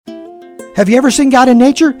Have you ever seen God in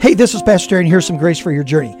nature? Hey, this is Pastor Terry, and here's some grace for your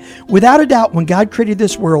journey. Without a doubt, when God created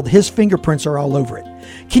this world, His fingerprints are all over it.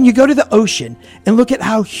 Can you go to the ocean and look at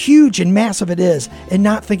how huge and massive it is and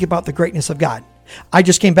not think about the greatness of God? I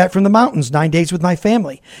just came back from the mountains 9 days with my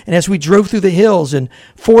family. And as we drove through the hills and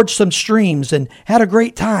forged some streams and had a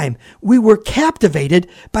great time, we were captivated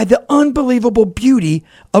by the unbelievable beauty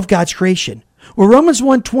of God's creation. Well, Romans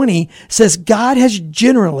 1:20 says God has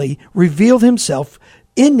generally revealed Himself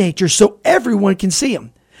in nature so everyone can see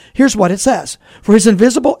Him. Here's what it says. For His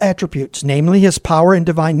invisible attributes, namely His power and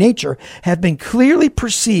divine nature, have been clearly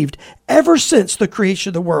perceived ever since the creation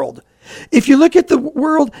of the world. If you look at the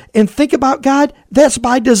world and think about God, that's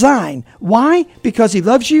by design. Why? Because He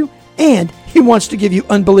loves you and He wants to give you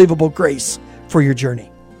unbelievable grace for your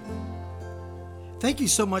journey. Thank you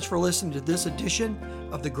so much for listening to this edition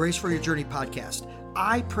of the Grace for Your Journey podcast.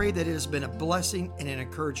 I pray that it has been a blessing and an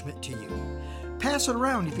encouragement to you. Pass it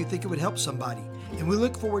around if you think it would help somebody. And we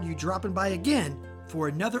look forward to you dropping by again for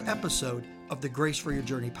another episode of the Grace for Your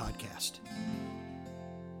Journey podcast.